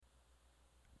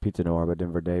Pizza Noir by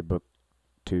Denver Day, Book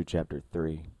 2, Chapter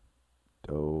 3.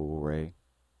 Do-Re.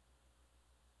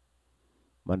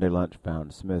 Monday lunch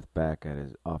found Smith back at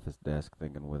his office desk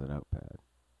thinking with a notepad.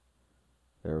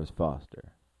 There was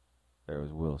Foster. There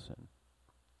was Wilson.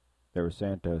 There were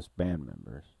Santos band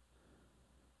members.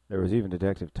 There was even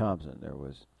Detective Thompson. There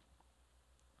was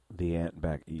the ant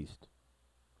back east.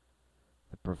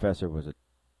 The professor was a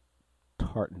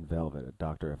tartan velvet, a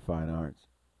doctor of fine arts.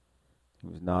 He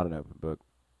was not an open book,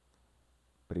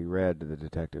 but he read to the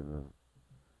detective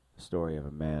a story of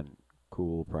a man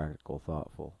cool, practical,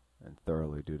 thoughtful, and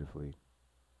thoroughly dutifully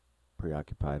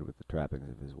preoccupied with the trappings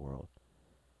of his world.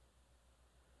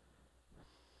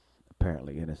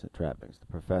 Apparently innocent trappings. The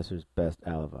professor's best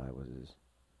alibi was his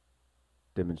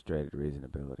demonstrated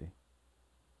reasonability.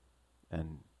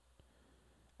 And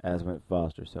as went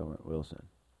Foster, so went Wilson.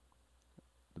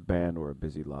 The band were a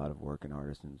busy lot of working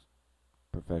artisans,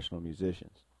 professional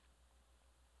musicians.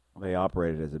 They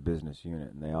operated as a business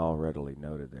unit, and they all readily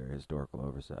noted their historical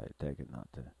oversight, taken not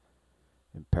to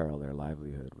imperil their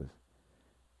livelihood with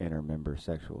inter-member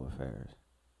sexual affairs.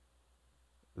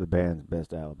 The band's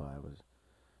best alibi was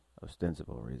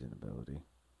ostensible reasonability.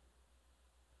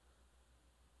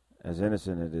 As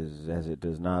innocent as it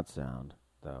does not sound,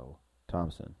 though,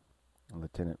 Thompson,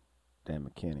 Lieutenant Dan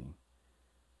McKinney,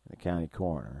 and the county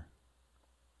coroner,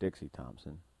 Dixie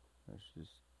Thompson, which is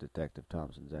Detective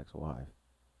Thompson's ex-wife,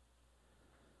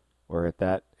 were at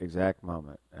that exact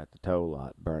moment at the tow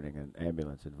lot burning an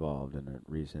ambulance involved in a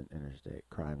recent interstate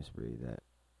crime spree that,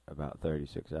 about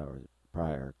 36 hours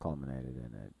prior, culminated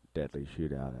in a deadly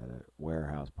shootout at a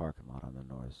warehouse parking lot on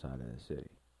the north side of the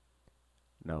city.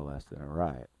 No less than a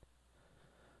riot.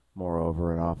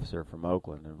 Moreover, an officer from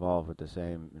Oakland involved with the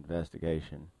same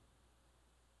investigation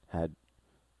had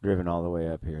driven all the way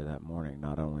up here that morning,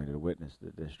 not only to witness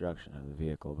the destruction of the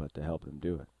vehicle, but to help him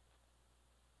do it.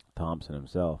 Thompson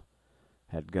himself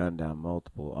had gunned down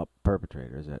multiple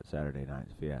perpetrators at Saturday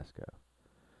night's fiasco.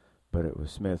 But it was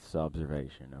Smith's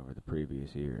observation over the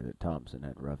previous year that Thompson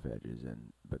had rough edges,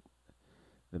 but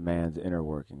the man's inner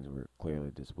workings were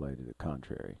clearly displayed to the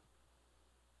contrary.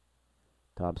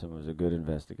 Thompson was a good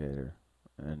investigator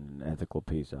and an ethical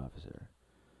peace officer,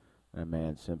 and a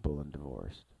man simple and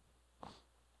divorced.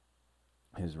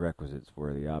 His requisites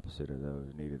were the opposite of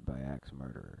those needed by axe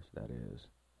murderers, that is,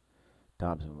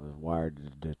 Thompson was wired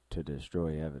to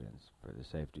destroy evidence for the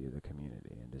safety of the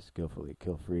community and to skillfully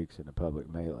kill freaks in a public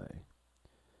melee,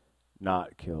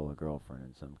 not kill a girlfriend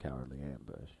in some cowardly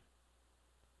ambush.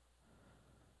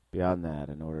 Beyond that,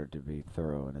 in order to be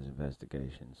thorough in his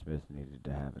investigation, Smith needed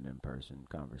to have an in-person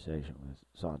conversation with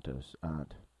Santos'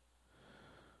 aunt.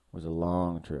 It was a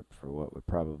long trip for what would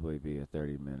probably be a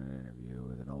 30-minute interview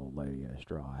with an old lady in a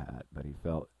straw hat, but he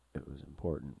felt it was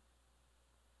important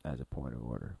as a point of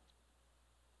order.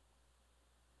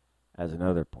 As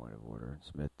another point of order,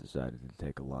 Smith decided to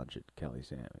take a lunch at Kelly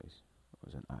Sammy's. It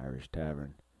was an Irish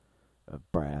tavern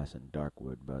of brass and dark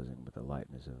wood buzzing with the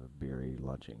lightness of a beery,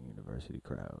 lunching university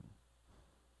crowd.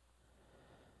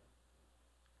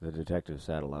 The detective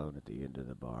sat alone at the end of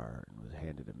the bar and was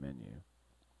handed a menu.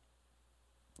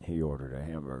 He ordered a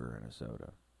hamburger and a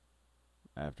soda.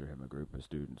 After him, a group of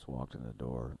students walked in the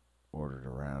door, ordered a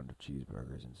round of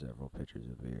cheeseburgers and several pitchers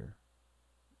of beer,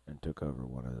 and took over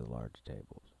one of the large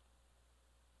tables.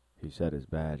 He set his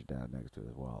badge down next to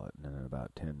his wallet, and in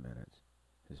about 10 minutes,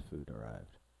 his food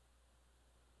arrived.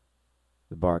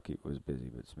 The barkeep was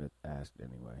busy, but Smith asked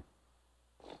anyway.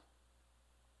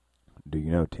 "Do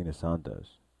you know Tina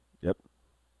Santos?" "Yep,"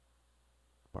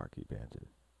 barkeep answered.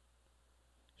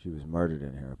 "She was murdered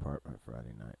in her apartment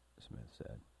Friday night," Smith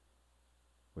said.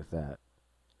 With that,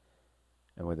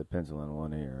 and with a pencil in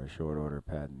one ear, a short order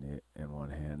pad in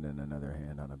one hand, and another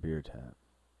hand on a beer tap,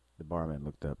 the barman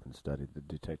looked up and studied the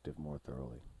detective more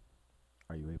thoroughly.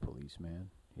 "Are you a policeman?"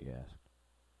 he asked.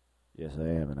 "Yes, I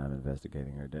am, and I'm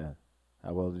investigating her death."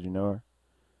 "How well did you know her?"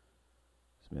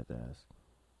 Smith asked.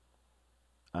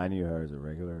 "I knew her as a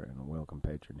regular and a welcome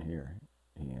patron here,"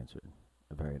 he answered.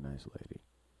 "A very nice lady."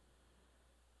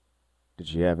 "Did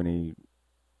she have any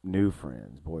new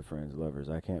friends, boyfriends, lovers?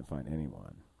 I can't find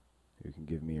anyone who can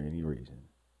give me any reason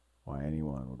why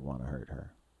anyone would want to hurt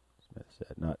her," Smith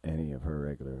said. "Not any of her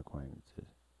regular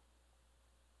acquaintances."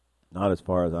 "Not as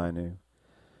far as I knew.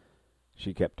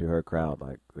 She kept to her crowd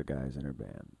like the guys in her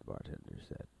band," the bartender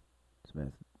said.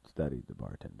 Smith studied the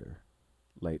bartender.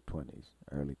 Late 20s,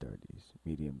 early 30s,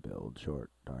 medium build,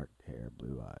 short, dark hair,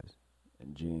 blue eyes,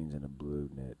 and jeans and a blue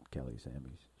knit Kelly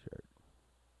Sammy's shirt.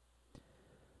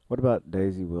 "What about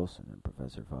Daisy Wilson and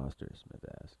Professor Foster?" Smith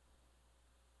asked.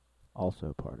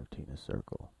 "Also part of Tina's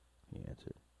circle," he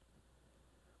answered.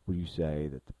 Would you say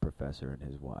that the professor and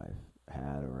his wife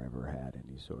had or ever had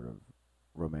any sort of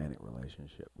romantic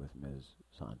relationship with Ms.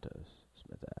 Santos?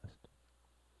 Smith asked.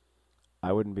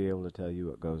 I wouldn't be able to tell you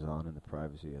what goes on in the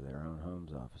privacy of their own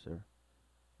homes, officer,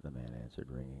 the man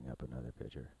answered, ringing up another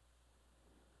pitcher.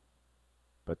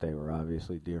 But they were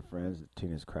obviously dear friends.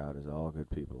 Tina's crowd is all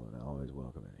good people and always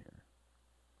welcome in here.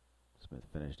 Smith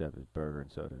finished up his burger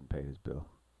and soda and paid his bill.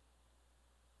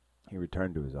 He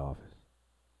returned to his office.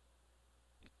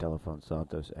 He telephoned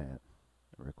Santos' aunt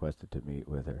and requested to meet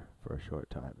with her for a short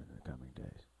time in the coming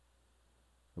days.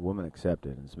 The woman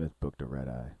accepted, and Smith booked a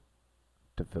red-eye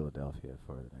to Philadelphia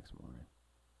for the next morning,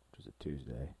 which was a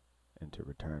Tuesday, and to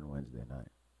return Wednesday night.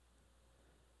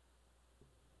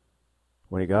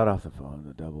 When he got off the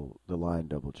phone, the line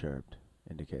double chirped,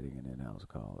 indicating an in-house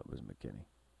call. It was McKinney.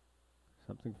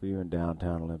 Something for you in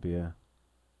downtown Olympia,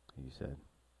 he said.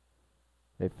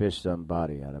 They fished some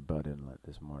body out of Bud Inlet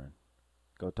this morning.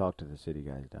 Go talk to the city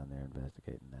guys down there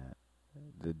investigating that.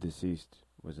 The deceased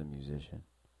was a musician.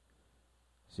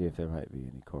 See if there might be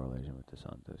any correlation with the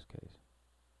Santos case.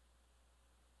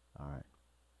 All right.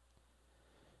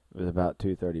 It was about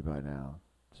 2:30 by now.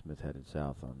 Smith headed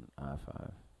south on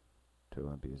I-5 to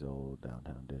Olympia's old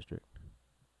downtown district.